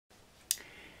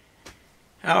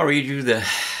I'll read you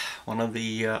one of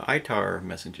the ITAR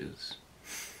messages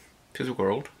to the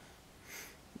world.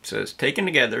 It says, taken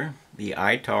together, the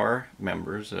ITAR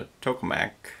members, a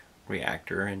tokamak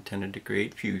reactor intended to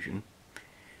create fusion,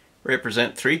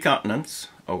 represent 3 continents,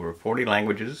 over 40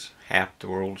 languages, half the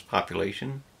world's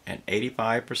population, and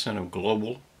 85% of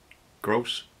global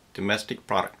gross domestic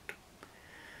product.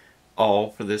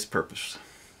 All for this purpose.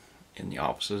 In the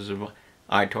offices of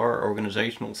ITAR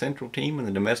organizational central team and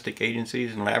the domestic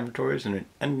agencies and laboratories and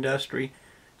industry,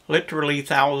 literally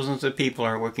thousands of people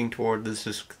are working toward the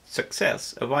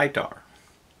success of ITAR.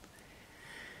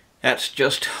 That's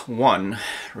just one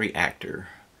reactor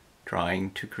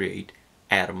trying to create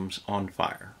atoms on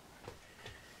fire.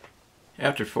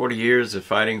 After 40 years of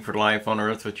fighting for life on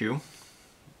Earth with you,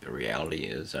 the reality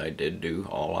is I did do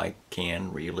all I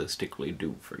can realistically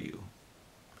do for you.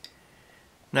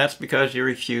 And that's because you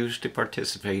refuse to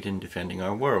participate in defending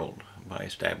our world by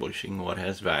establishing what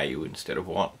has value instead of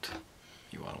want.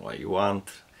 You want what you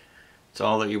want. It's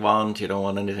all that you want. You don't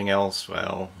want anything else.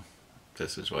 Well,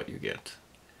 this is what you get.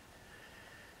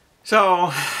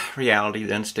 So, reality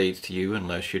then states to you,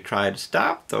 unless you try to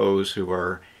stop those who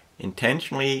are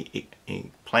intentionally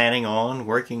planning on,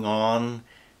 working on,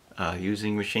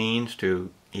 using machines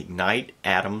to ignite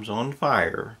atoms on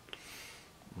fire,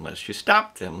 unless you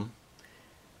stop them,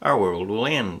 our world will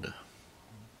end.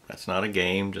 That's not a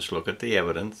game. Just look at the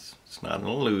evidence. It's not an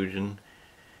illusion.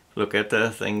 Look at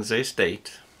the things they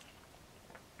state.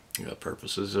 The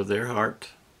purposes of their heart,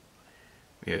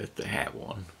 if they have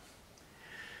one.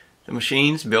 The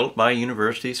machines built by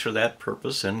universities for that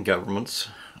purpose and governments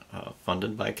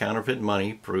funded by counterfeit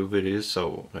money prove it is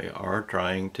so. They are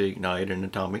trying to ignite an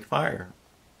atomic fire.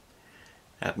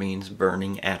 That means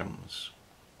burning atoms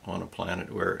on a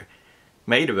planet where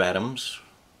made of atoms,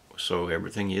 so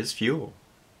everything is fuel.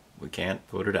 We can't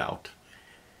put it out.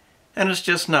 And it's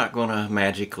just not going to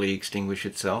magically extinguish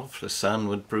itself. The sun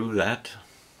would prove that.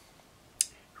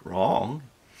 Wrong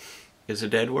is a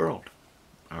dead world.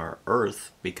 Our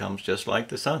Earth becomes just like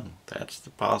the sun. That's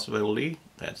the possibility.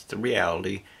 That's the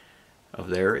reality of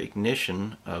their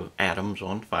ignition of atoms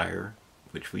on fire,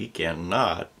 which we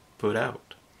cannot put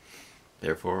out.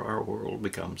 Therefore, our world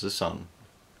becomes the sun.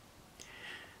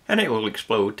 And it will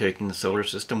explode, taking the solar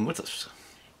system with us.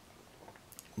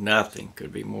 Nothing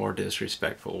could be more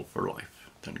disrespectful for life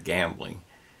than gambling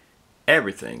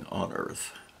everything on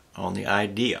Earth on the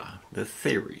idea, the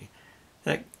theory,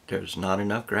 that there's not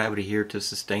enough gravity here to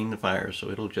sustain the fire, so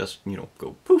it'll just,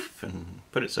 go poof and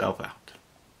put itself out.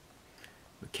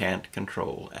 We can't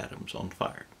control atoms on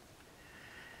fire.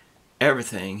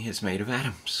 Everything is made of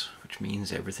atoms, which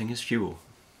means everything is fuel.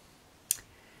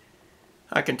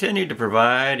 I continue to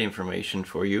provide information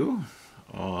for you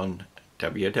on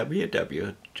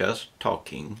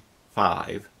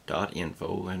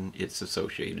www.justtalking5.info and its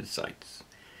associated sites.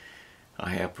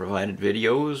 I have provided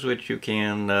videos which you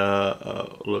can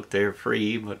look there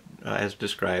free, but as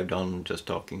described on Just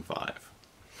Talking 5.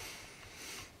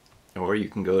 Or you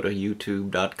can go to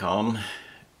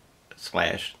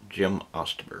youtube.com/Jim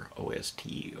Osterbur,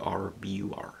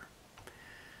 O-S-T-E-R-B-U-R.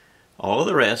 All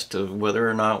the rest of whether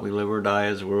or not we live or die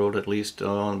as a world, at least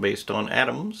based on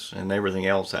atoms, and everything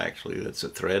else actually that's a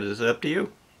threat, is up to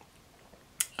you.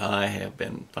 I have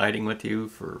been fighting with you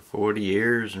for 40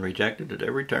 years and rejected at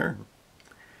every turn.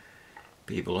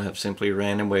 People have simply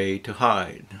ran away to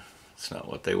hide. It's not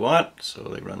what they want, so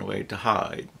they run away to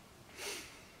hide.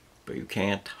 But you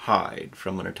can't hide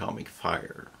from an atomic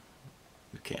fire.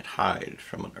 You can't hide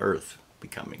from an Earth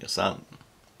becoming a sun.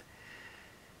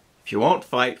 If you won't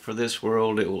fight for this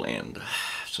world, it will end.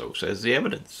 So says the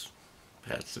evidence.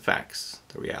 That's the facts.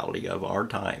 The reality of our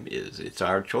time is it's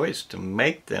our choice to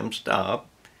make them stop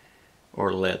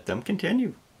or let them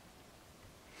continue.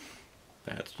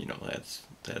 That's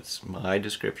my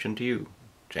description to you.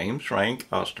 James Frank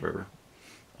Osterbur,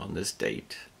 on this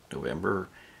date, November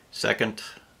 2nd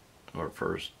or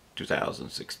 1st,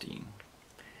 2016.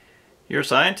 Your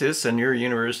scientists and your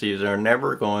universities are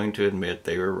never going to admit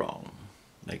they were wrong.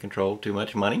 They control too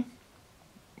much money.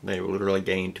 They literally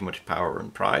gain too much power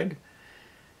and pride.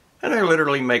 And they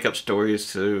literally make up stories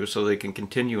so they can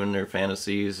continue in their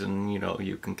fantasies, and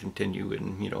you can continue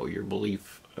in your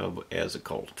belief as a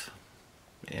cult.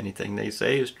 Anything they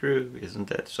say is true, isn't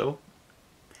that so?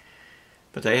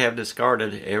 But they have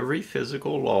discarded every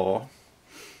physical law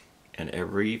and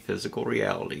every physical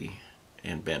reality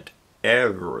and bent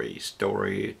every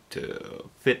story to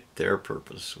fit their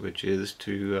purpose, which is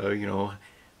to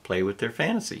play with their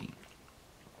fantasy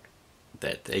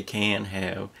that they can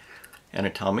have an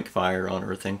atomic fire on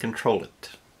Earth and control it.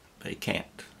 They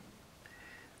can't.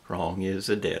 Wrong is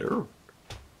a dead Earth.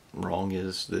 wrong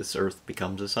as this Earth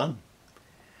becomes a sun.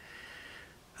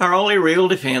 Our only real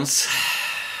defense,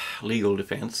 legal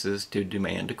defense, is to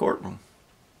demand a courtroom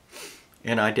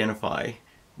and identify,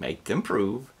 make them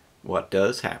prove what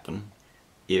does happen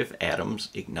if atoms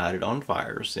ignited on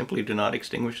fire simply do not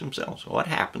extinguish themselves. What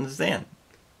happens then?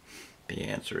 The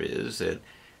answer is that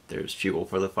there's fuel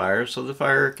for the fire, so the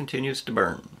fire continues to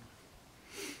burn.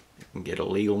 You can get a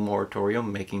legal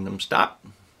moratorium making them stop,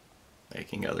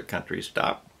 making other countries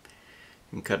stop.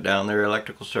 You can cut down their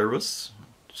electrical service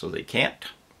so they can't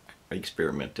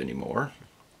experiment anymore.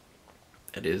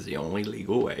 That is the only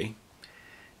legal way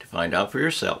to find out for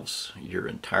yourselves. Your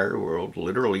entire world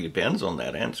literally depends on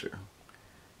that answer.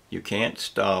 You can't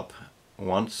stop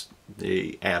once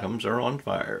the atoms are on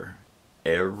fire.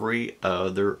 Every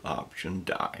other option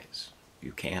dies.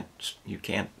 You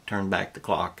can't turn back the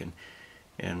clock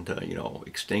and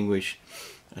extinguish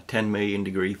a 10 million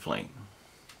degree flame.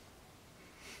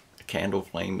 A candle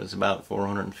flame is about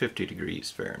 450 degrees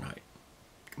Fahrenheit.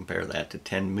 Compare that to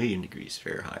 10 million degrees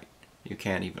Fahrenheit. You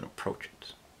can't even approach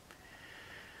it.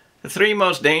 The three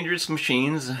most dangerous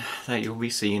machines that you'll be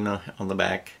seeing on the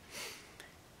back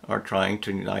are trying to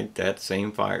ignite that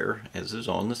same fire as is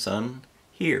on the sun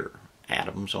here.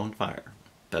 Atoms on fire.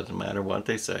 Doesn't matter what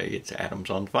they say, it's atoms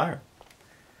on fire.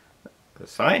 The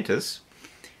scientists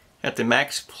at the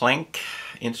Max Planck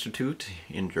Institute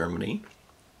in Germany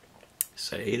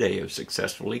say they have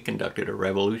successfully conducted a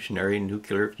revolutionary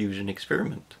nuclear fusion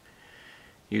experiment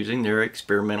using their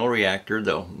experimental reactor,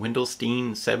 the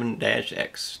Wendelstein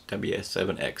 7-X,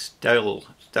 WS7X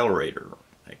stellarator,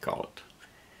 they call it.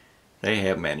 They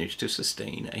have managed to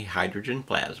sustain a hydrogen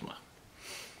plasma,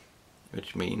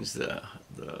 which means the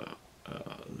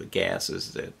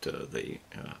gases that it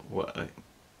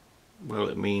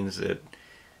means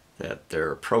that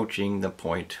they're approaching the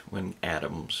point when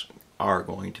atoms are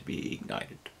going to be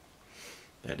ignited.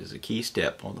 That is a key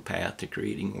step on the path to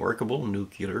creating workable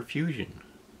nuclear fusion.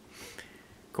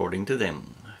 According to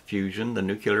them, fusion, the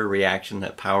nuclear reaction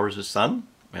that powers the sun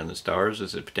and the stars,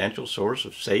 is a potential source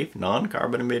of safe,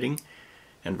 non-carbon emitting,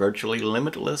 and virtually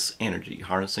limitless energy.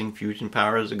 Harnessing fusion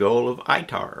power is the goal of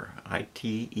ITER,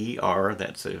 I-T-E-R,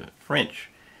 that's a French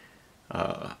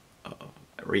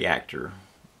reactor,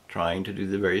 trying to do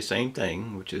the very same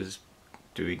thing, which is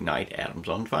to ignite atoms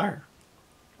on fire,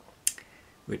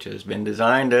 which has been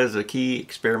designed as a key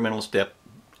experimental step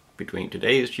between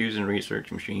today's fusion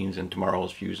research machines and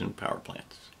tomorrow's fusion power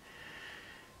plants.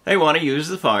 They want to use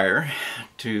the fire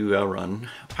to run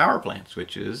power plants,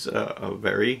 which is a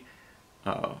very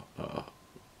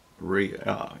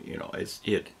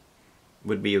it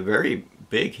would be a very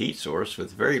big heat source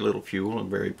with very little fuel and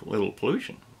very little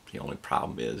pollution. The only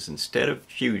problem is, instead of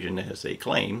fusion as they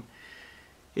claim,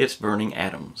 it's burning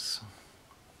atoms.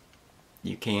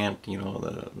 You can't,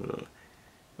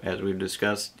 as we've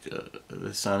discussed,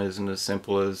 the sun isn't as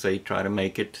simple as they try to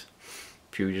make it.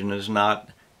 Fusion is not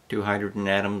two hydrogen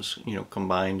atoms,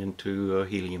 combined into a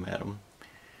helium atom.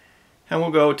 And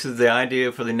we'll go to the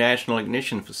idea for the National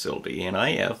Ignition Facility,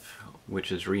 NIF, which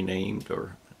is renamed,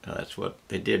 or that's what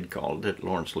they did call it, at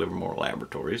Lawrence Livermore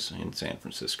Laboratories in San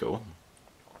Francisco.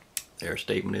 Their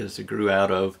statement is it grew out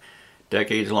of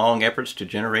decades-long efforts to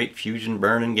generate fusion,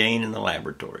 burn, and gain in the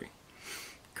laboratory.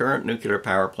 Current nuclear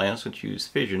power plants, which use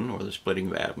fission, or the splitting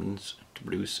of atoms to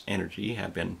produce energy,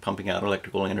 have been pumping out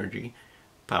electrical energy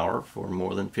power for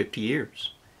more than 50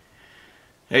 years.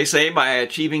 They say by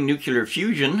achieving nuclear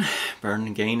fusion, burn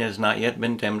and gain has not yet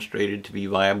been demonstrated to be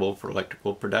viable for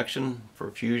electrical production.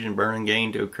 For fusion, burn, and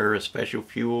gain to occur, a special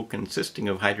fuel consisting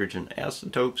of hydrogen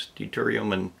isotopes,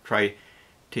 deuterium and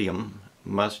tritium,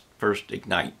 must first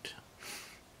ignite.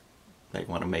 They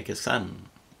want to make a sun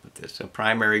with this. A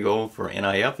primary goal for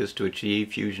NIF is to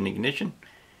achieve fusion ignition,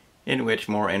 in which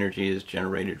more energy is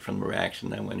generated from the reaction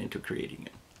than went into creating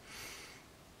it.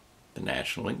 The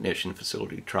National Ignition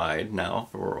Facility tried now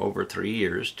for over 3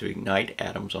 years to ignite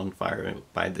atoms on fire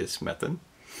by this method,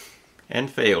 and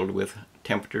failed with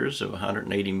temperatures of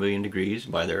 180 million degrees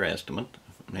by their estimate,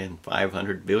 and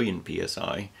 500 billion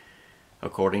psi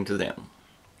according to them.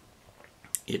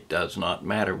 It does not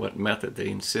matter what method they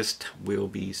insist will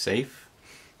be safe.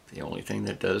 The only thing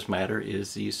that does matter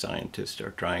is these scientists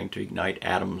are trying to ignite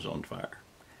atoms on fire.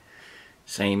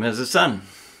 Same as the sun.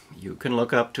 You can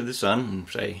look up to the sun and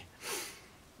say,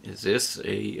 is this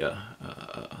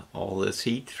all this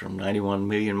heat from 91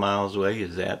 million miles away,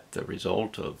 is that the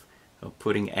result of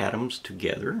putting atoms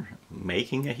together,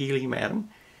 making a helium atom?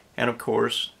 And of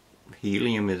course,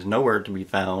 helium is nowhere to be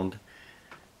found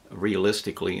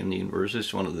realistically in the universe.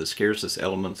 It's one of the scarcest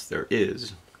elements there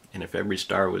is, and if every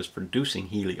star was producing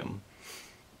helium,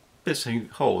 this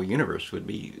whole universe would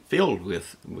be filled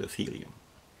with helium.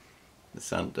 The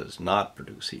sun does not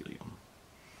produce helium.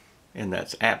 And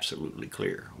that's absolutely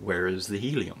clear. Where is the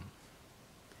helium?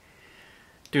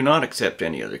 Do not accept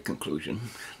any other conclusion.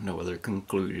 No other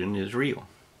conclusion is real.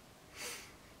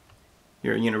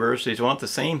 Your universities want the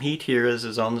same heat here as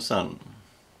is on the sun.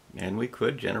 And we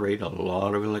could generate a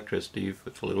lot of electricity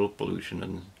with little pollution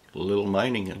and little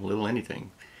mining and little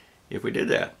anything if we did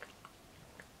that.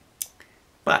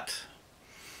 But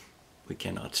we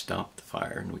cannot stop the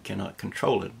fire and we cannot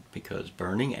control it, because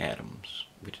burning atoms,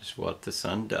 which is what the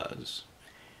sun does,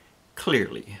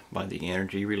 clearly by the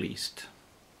energy released,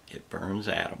 it burns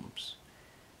atoms.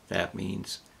 That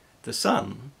means the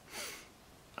sun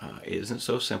isn't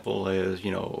so simple as,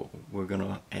 we're going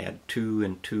to add 2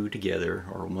 and 2 together,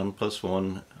 or 1 plus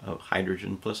 1 of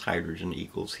hydrogen plus hydrogen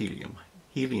equals helium.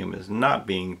 Helium is not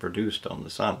being produced on the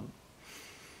sun.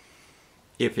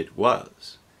 If it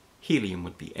was, helium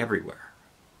would be everywhere.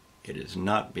 It is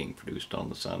not being produced on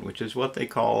the sun, which is what they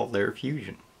call their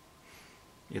fusion.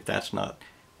 If that's not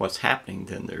what's happening,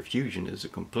 then their fusion is a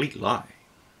complete lie.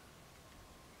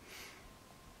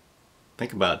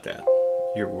 Think about that.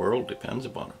 Your world depends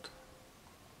upon it.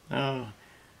 Oh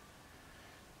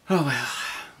well.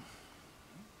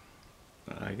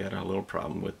 I got a little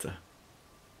problem with the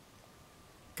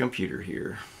computer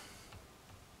here.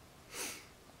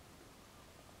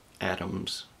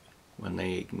 Atoms, when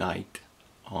they ignite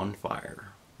on fire,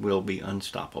 will be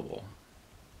unstoppable.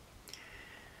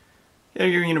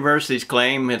 Your universities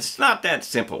claim it's not that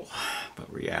simple,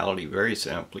 but reality very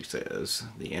simply says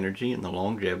the energy and the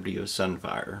longevity of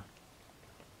sunfire,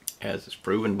 as is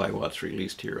proven by what's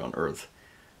released here on Earth,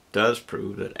 does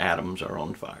prove that atoms are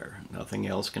on fire. Nothing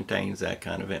else contains that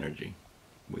kind of energy.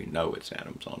 We know it's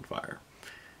atoms on fire.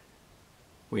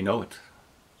 We know it.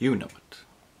 You know it.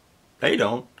 They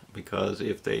don't, because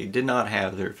if they did not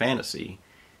have their fantasy,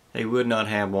 they would not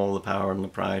have all the power and the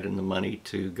pride and the money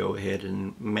to go ahead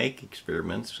and make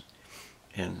experiments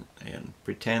and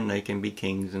pretend they can be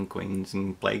kings and queens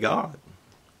and play God.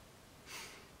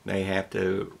 They have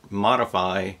to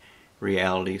modify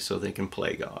reality so they can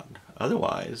play God.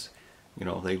 Otherwise,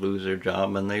 they lose their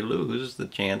job and they lose the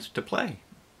chance to play.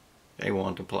 They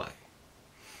want to play.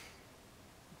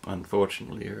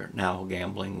 Unfortunately, they're now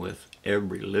gambling with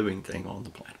every living thing on the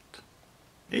planet,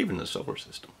 even the solar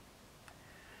system.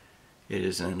 It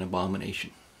is an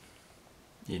abomination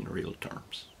in real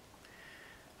terms.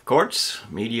 Courts,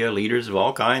 media, leaders of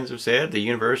all kinds have said the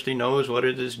university knows what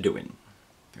it is doing.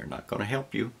 They're not going to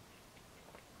help you.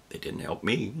 They didn't help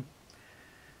me.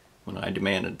 When I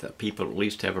demanded that people at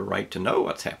least have a right to know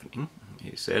what's happening,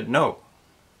 he said no.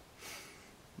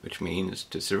 Which means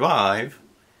to survive,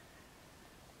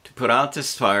 to put out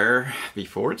this fire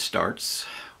before it starts,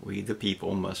 we the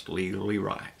people must legally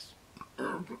rise.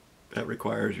 That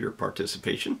requires your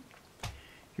participation,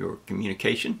 your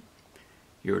communication,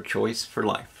 your choice for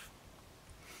life.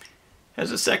 As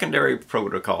a secondary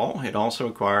protocol, it also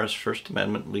requires First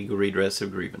Amendment legal redress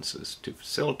of grievances. To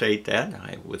facilitate that,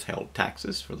 I withheld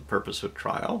taxes for the purpose of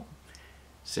trial,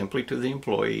 simply to the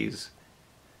employees.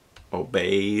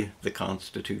 Obey the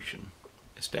Constitution.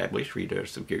 Establish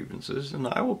redress of grievances, and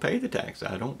I will pay the tax.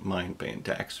 I don't mind paying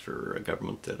tax for a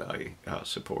government that I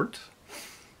support.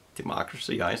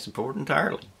 Democracy I support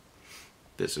entirely.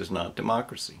 This is not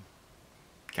democracy.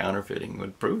 Counterfeiting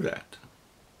would prove that.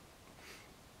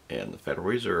 And the Federal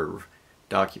Reserve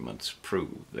documents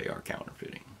prove they are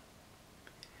counterfeiting.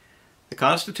 The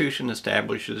Constitution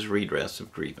establishes redress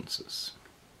of grievances.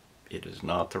 It is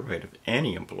not the right of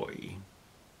any employee,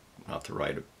 not the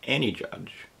right of any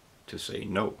judge, to say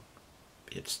no.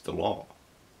 It's the law.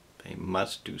 They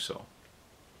must do so.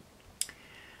 To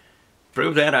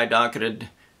prove that, I docketed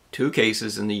 2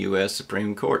 cases in the U.S.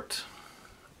 Supreme Court.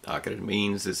 Docketed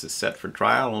means this is set for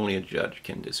trial, only a judge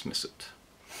can dismiss it.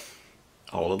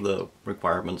 All of the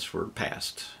requirements were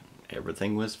passed.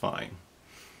 Everything was fine.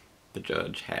 The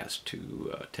judge has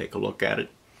to take a look at it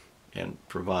and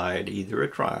provide either a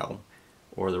trial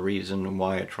or the reason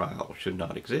why a trial should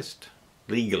not exist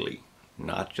legally,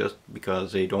 not just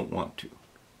because they don't want to.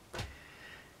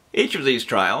 Each of these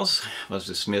trials was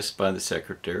dismissed by the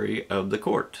Secretary of the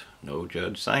Court. No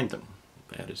judge signed them.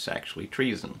 That is actually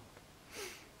treason,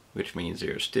 which means they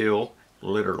are still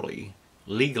literally,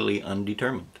 legally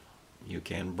undetermined. You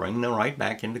can bring them right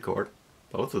back into court,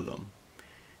 both of them,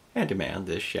 and demand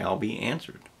this shall be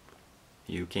answered.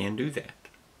 You can do that.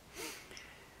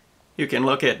 You can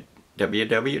look at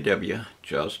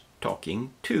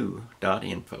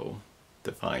www.justtalking2.info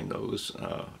to find those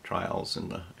trials in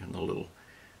the little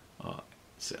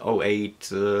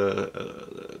 08,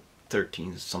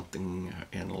 13 something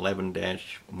and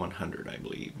 11-100, I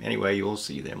believe. Anyway, you'll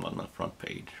see them on the front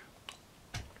page.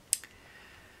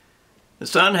 The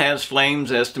sun has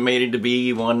flames estimated to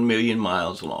be 1 million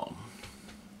miles long.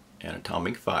 An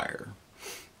atomic fire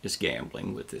is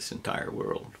gambling with this entire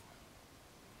world.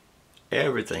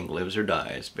 Everything lives or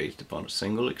dies based upon a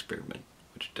single experiment,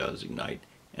 which does ignite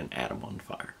an atom on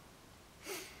fire.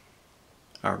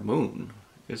 Our moon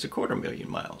is 250,000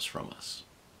 miles from us.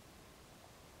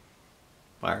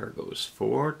 Fire goes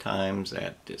 4 times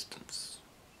that distance.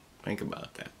 Think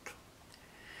about that.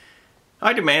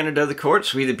 I demanded of the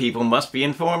courts, we the people must be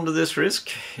informed of this risk.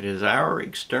 It is our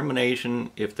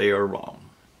extermination if they are wrong.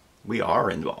 We are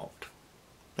involved.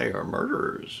 They are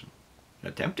murderers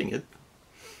attempting it.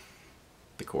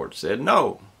 The court said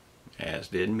no, as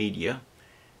did media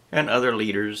and other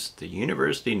leaders. The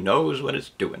university knows what it's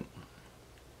doing.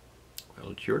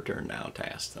 Well, it's your turn now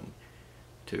to ask them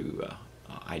to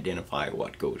identify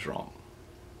what goes wrong.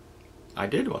 I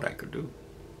did what I could do.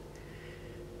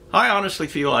 I honestly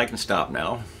feel I can stop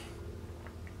now.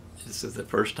 This is the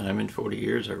first time in 40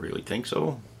 years I really think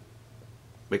so,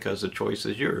 because the choice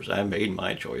is yours. I made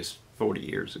my choice 40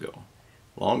 years ago,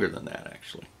 longer than that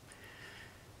actually.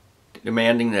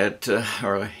 Demanding that,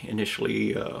 or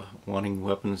initially wanting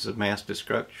weapons of mass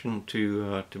destruction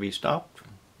to be stopped.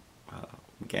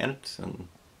 Began it,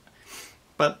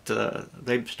 but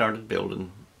they started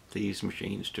building these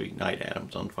machines to ignite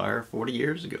atoms on fire 40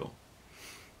 years ago.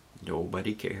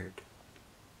 Nobody cared.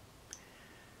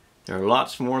 There are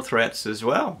lots more threats as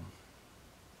well,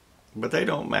 but they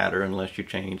don't matter unless you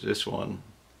change this one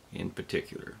in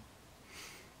particular.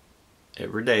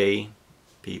 Every day,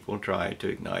 people try to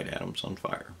ignite atoms on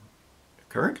fire.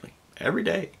 Currently, every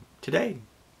day, today,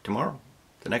 tomorrow,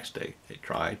 the next day, they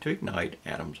try to ignite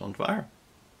atoms on fire.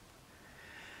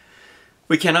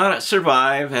 We cannot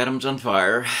survive atoms on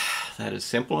fire. That is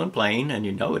simple and plain, and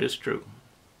you know it is true.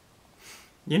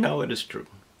 You know it is true.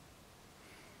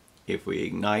 If we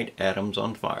ignite atoms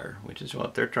on fire, which is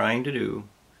what they're trying to do,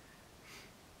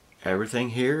 everything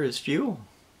here is fuel.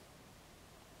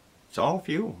 It's all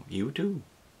fuel. You too.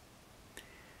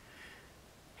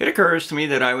 It occurs to me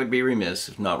that I would be remiss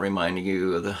if not reminding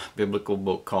you of the biblical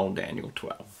book called Daniel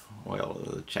 12. Well,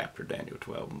 the chapter Daniel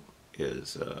 12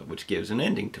 is, which gives an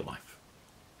ending to life.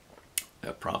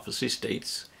 A prophecy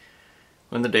states,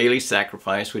 when the daily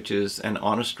sacrifice, which is an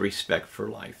honest respect for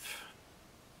life,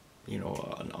 you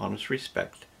know, an honest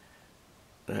respect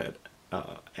that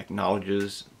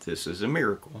acknowledges this is a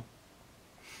miracle.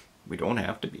 We don't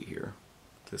have to be here.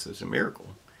 This is a miracle.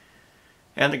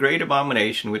 And the great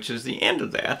abomination, which is the end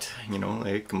of that, you know,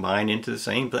 they combine into the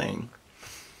same thing.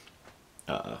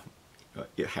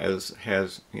 It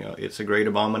has, you know, it's a great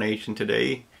abomination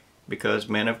today because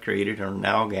men have created are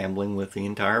now gambling with the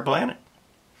entire planet.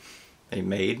 They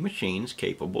made machines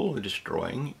capable of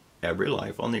destroying every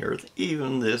life on the earth,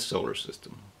 even this solar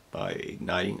system, by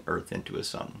igniting Earth into a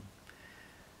sun.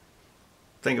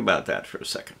 Think about that for a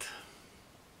second.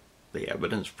 The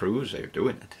evidence proves they're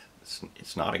doing it.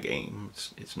 It's not a game.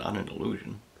 It's not an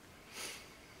illusion.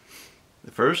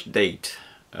 The first date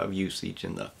of usage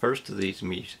in the first of these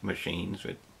machines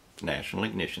with the National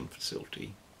Ignition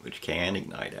Facility, which can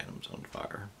ignite atoms on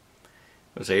fire,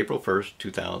 was April 1st,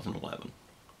 2011.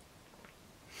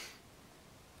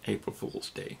 April Fool's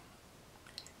Day.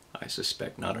 I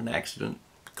suspect not an accident,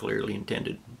 clearly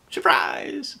intended.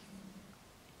 Surprise!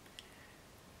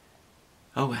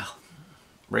 Oh well.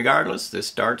 Regardless, this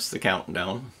starts the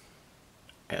countdown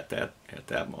at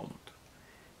that moment.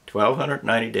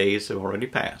 1,290 days have already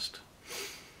passed.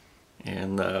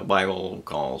 And the Bible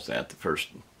calls that the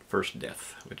first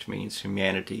death, which means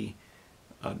humanity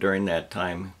during that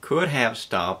time could have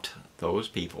stopped those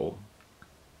people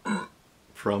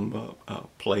from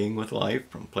playing with life,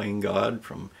 from playing God,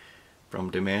 from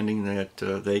demanding that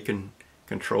they can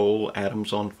control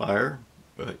atoms on fire,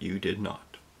 but you did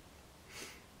not.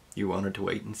 You wanted to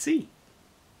wait and see.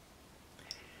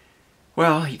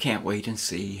 Well, you can't wait and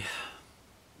see,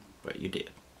 but you did.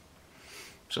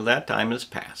 So that time has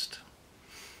passed.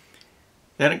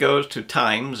 Then it goes to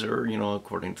times, or, you know,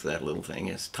 according to that little thing,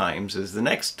 is times is the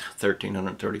next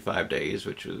 1,335 days,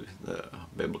 which is the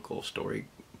biblical story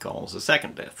calls the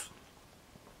second death.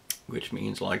 Which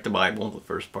means, like the Bible, the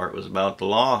first part was about the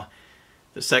law.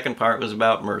 The second part was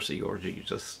about mercy, or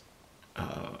Jesus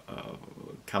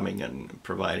coming and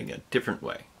providing a different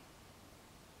way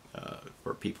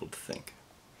for people to think.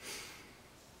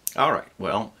 All right,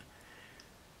 well,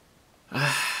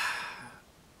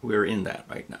 we're in that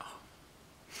right now.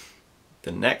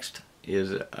 The next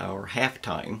is our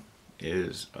halftime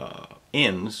is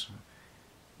ends.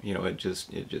 You know, it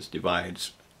just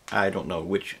divides I don't know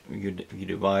which you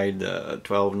divide the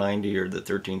 1290 or the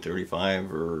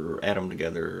 1335 or add them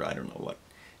together. I don't know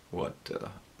what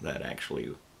that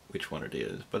actually, which one it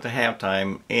is. But the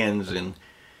halftime ends in,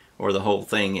 or the whole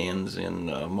thing ends in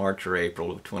March or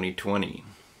April of 2020.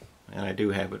 And I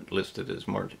do have it listed as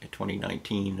March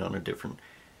 2019 on a different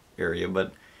area,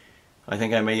 but I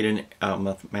think I made an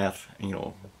math,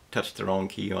 touched the wrong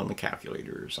key on the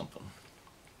calculator or something.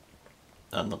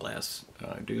 Nonetheless,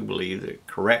 I do believe the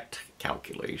correct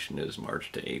calculation is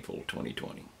March to April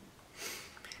 2020.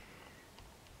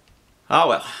 Oh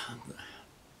well,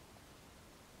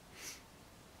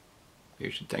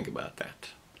 you should think about that.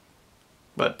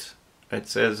 But it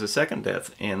says the second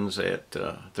death ends at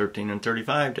 13 and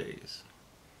 35 days.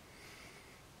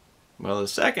 Well, the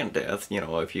second death,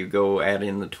 if you go add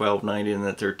in the 1290 and the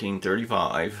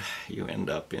 1335, you end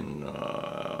up in,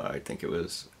 I think it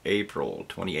was April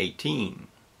 2018.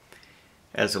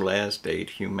 As the last date,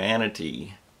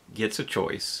 humanity gets a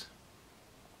choice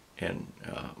and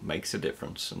makes a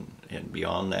difference. And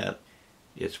beyond that,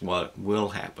 it's what will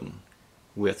happen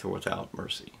with or without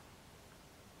mercy.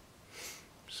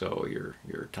 So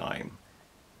your time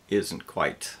isn't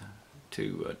quite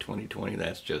to 2020.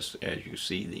 That's just as you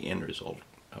see the end result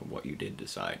of what you did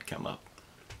decide come up.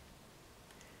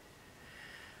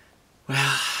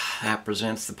 Well, that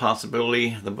presents the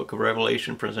possibility. The Book of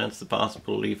Revelation presents the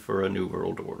possibility for a new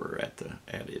world order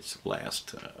at its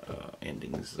last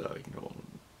endings.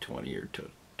 20 or to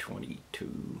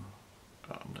 22.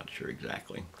 I'm not sure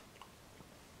exactly.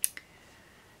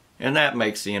 And that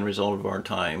makes the end result of our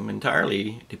time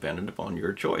entirely dependent upon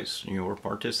your choice and your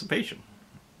participation.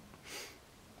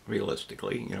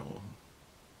 Realistically,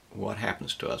 what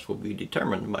happens to us will be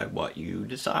determined by what you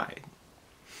decide,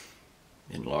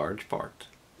 in large part.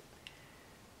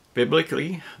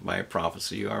 Biblically, by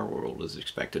prophecy, our world is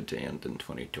expected to end in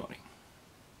 2020.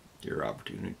 Your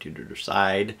opportunity to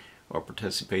decide or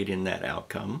participate in that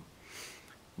outcome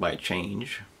by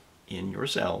change in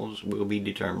yourselves will be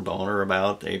determined on or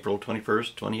about April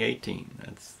 21st, 2018.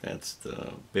 That's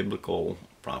the biblical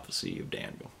prophecy of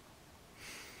Daniel.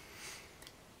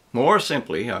 More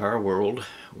simply, our world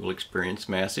will experience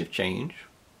massive change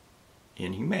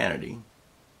in humanity.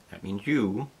 That means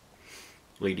you,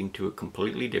 leading to a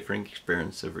completely different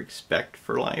experience of respect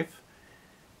for life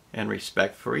and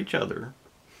respect for each other,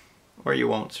 or you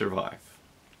won't survive.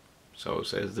 So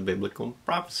says the biblical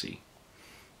prophecy.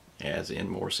 As in,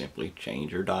 more simply,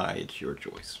 change or die. It's your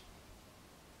choice.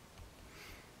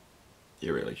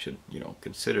 You really should,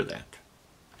 consider that.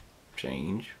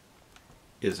 Change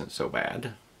isn't so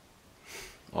bad.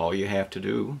 All you have to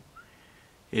do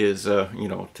is,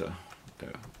 to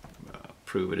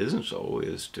prove it isn't so,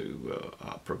 is to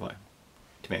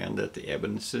demand that the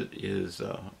evidence is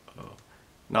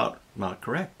not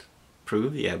correct.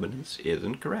 Prove the evidence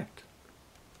isn't correct.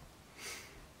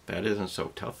 That isn't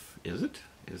so tough, is it?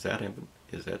 Is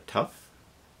that tough?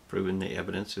 Proving the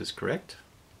evidence is correct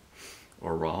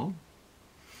or wrong?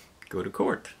 Go to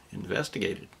court,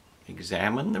 investigate it,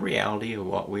 examine the reality of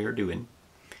what we are doing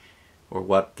or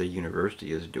what the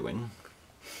university is doing.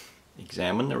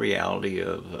 Examine the reality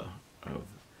of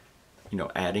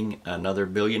adding another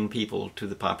billion people to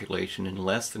the population in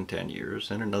less than 10 years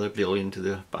and another billion to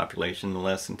the population in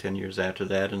less than 10 years after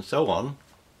that, and so on,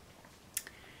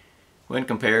 when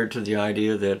compared to the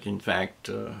idea that, in fact,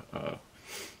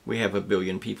 we have 1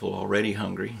 billion people already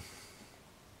hungry.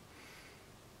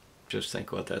 Just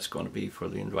think what that's going to be for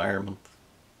the environment.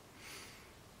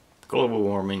 Global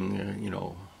warming,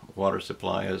 water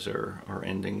supplies are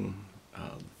ending,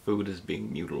 food is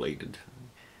being mutilated.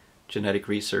 Genetic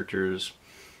researchers,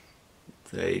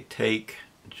 they take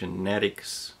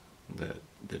genetics,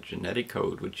 the genetic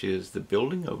code, which is the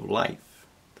building of life,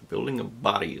 the building of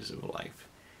bodies of life,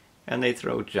 and they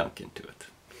throw junk into it.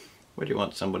 Would you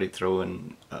want somebody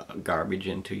throwing garbage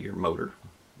into your motor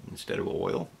instead of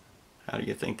oil? How do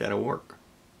you think that'll work?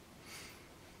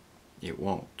 It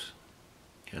won't.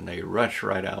 And they rush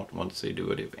right out once they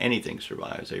do it. If anything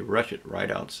survives, they rush it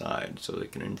right outside so they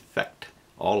can infect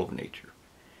all of nature.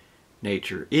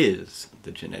 Nature is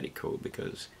the genetic code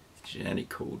because the genetic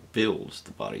code builds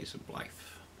the bodies of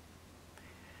life.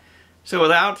 So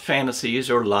without fantasies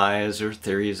or lies or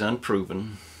theories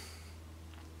unproven,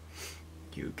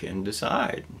 you can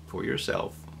decide for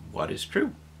yourself what is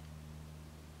true.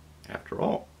 After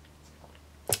all,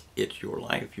 it's your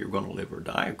life. You're going to live or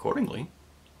die accordingly.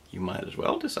 You might as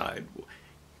well decide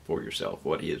for yourself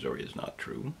what is or is not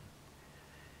true.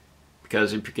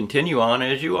 Because if you continue on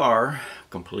as you are,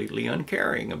 completely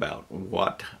uncaring about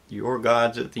what your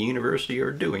gods at the university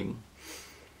are doing,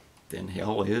 then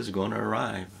hell is going to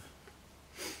arrive.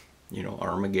 You know,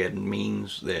 Armageddon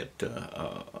means that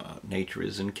nature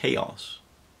is in chaos.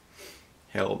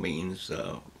 Hell means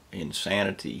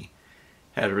insanity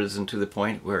has risen to the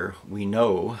point where we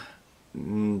know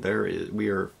we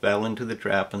fell into the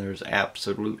trap and there's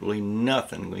absolutely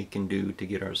nothing we can do to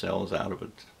get ourselves out of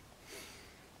it.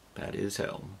 That is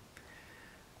hell.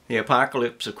 The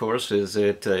apocalypse, of course, is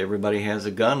that everybody has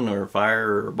a gun or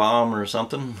fire or a bomb or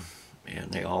something,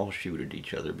 and they all shoot at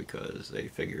each other because they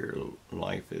figure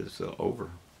life is over.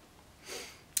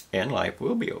 And life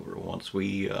will be over once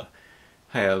we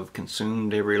have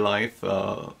consumed every life,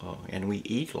 and we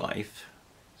eat life.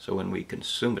 So when we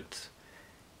consume it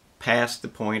past the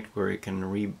point where it can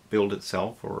rebuild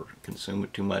itself, or consume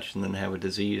it too much and then have a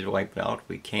disease wiped out,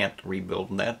 we can't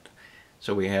rebuild that.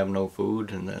 So we have no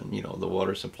food, and then, you know, the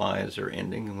water supplies are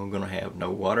ending, and we're going to have no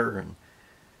water,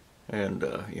 and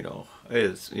you know,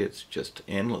 it's just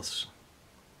endless.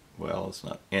 Well, it's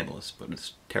not endless, but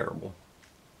it's terrible.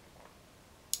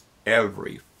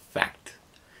 Every fact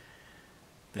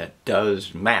that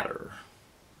does matter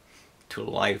to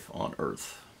life on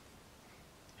Earth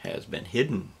has been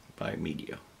hidden by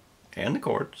media and the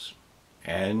courts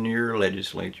and your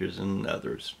legislatures and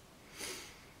others.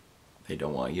 They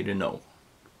don't want you to know.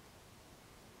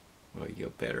 Well,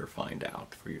 you better find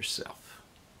out for yourself.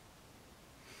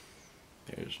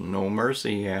 There's no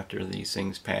mercy after these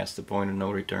things pass the point of no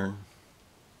return.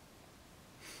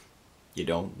 You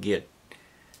don't get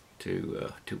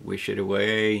to wish it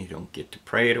away. You don't get to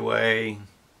pray it away.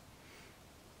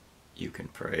 You can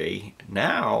pray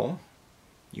now.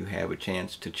 You have a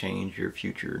chance to change your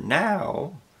future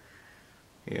now.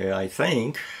 Yeah, I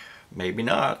think, maybe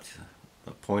not.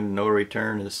 The point of no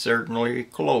return is certainly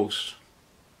close.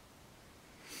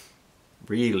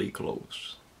 Really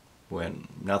close. When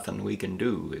nothing we can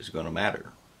do is going to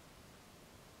matter.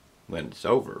 When it's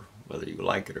over, whether you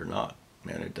like it or not.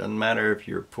 And it doesn't matter if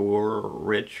you're poor or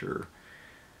rich or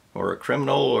a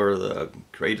criminal or the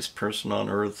greatest person on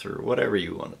earth or whatever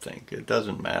you want to think. It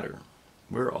doesn't matter.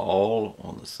 We're all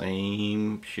on the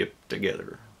same ship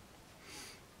together.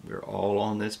 We're all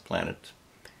on this planet.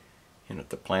 And if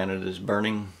the planet is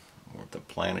burning, or if the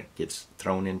planet gets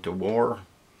thrown into war,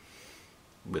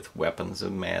 with weapons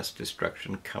of mass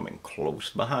destruction coming close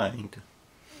behind,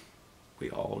 we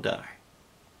all die.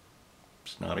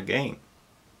 It's not a game.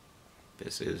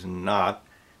 This is not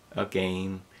a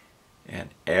game, and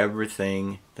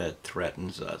everything that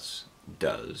threatens us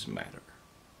does matter.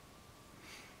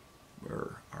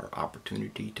 Where our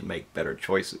opportunity to make better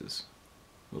choices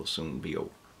will soon be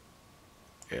over.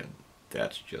 And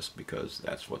that's just because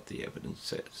that's what the evidence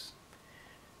says.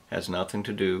 Has nothing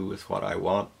to do with what I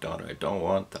want, what I don't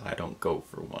want, that I don't go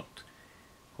for want.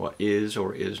 What is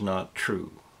or is not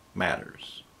true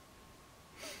matters.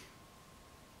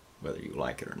 Whether you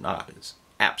like it or not is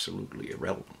absolutely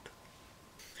irrelevant.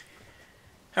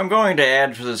 I'm going to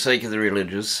add, for the sake of the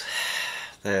religious,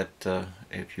 that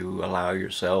if you allow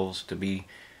yourselves to be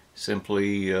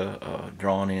simply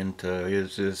drawn into,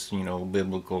 is this, you know,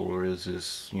 biblical, or is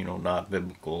this, you know, not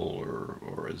biblical,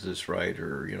 or is this right,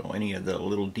 or, you know, any of the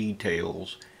little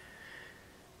details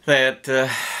that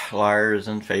liars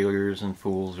and failures and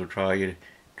fools will try to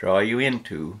draw you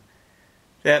into,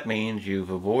 that means you've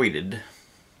avoided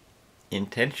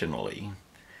intentionally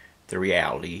the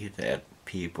reality that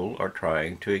people are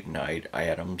trying to ignite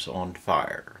atoms on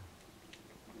fire.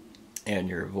 And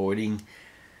you're avoiding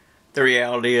the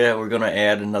reality that we're going to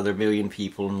add another billion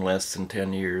people in less than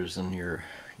 10 years, and you're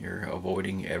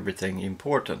avoiding everything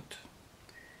important.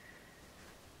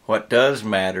 What does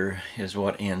matter is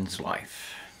what ends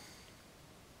life.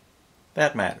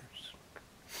 That matters.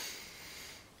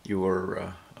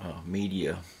 Your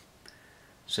media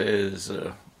says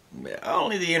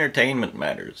only the entertainment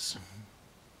matters,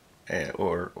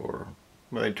 or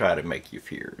well, they try to make you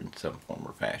fear in some form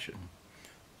or fashion.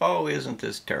 Oh, isn't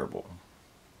this terrible?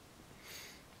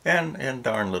 And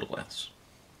darn little else.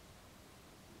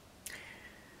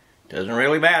 Doesn't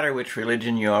really matter which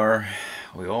religion you are.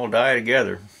 We all die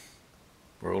together.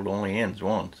 The world only ends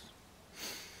once.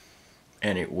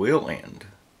 And it will end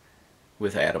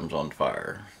with atoms on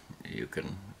fire. You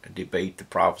can debate the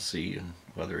prophecy and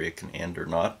whether it can end or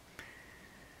not.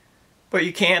 But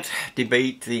you can't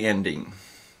debate the ending.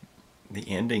 The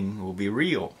ending will be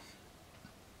real.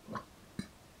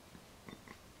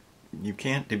 You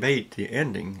can't debate the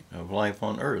ending of life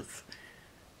on Earth.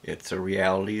 It's a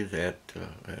reality that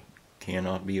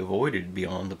cannot be avoided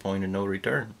beyond the point of no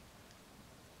return.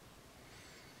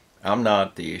 I'm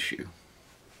not the issue.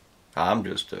 I'm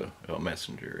just a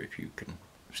messenger, if you can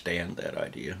stand that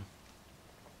idea.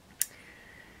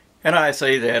 And I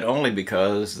say that only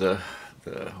because the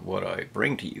what I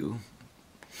bring to you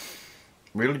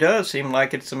really does seem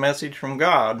like it's a message from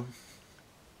God.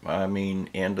 I mean,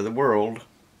 end of the world.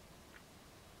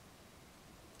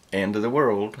 End of the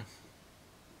world.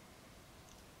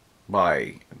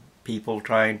 By people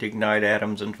trying to ignite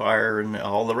atoms and fire and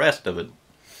all the rest of it.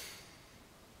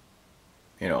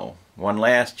 You know, one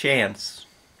last chance.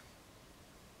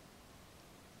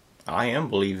 I am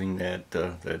believing that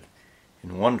that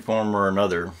in one form or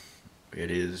another it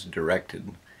is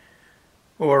directed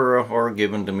or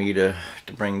given to me to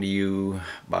bring to you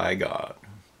by God.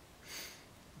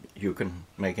 You can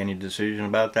make any decision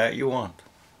about that you want.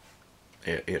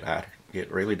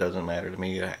 It really doesn't matter to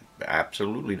me. It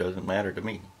absolutely doesn't matter to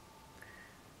me.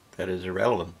 That is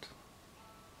irrelevant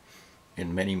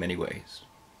in many, many ways.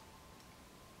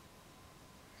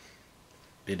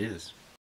 It is.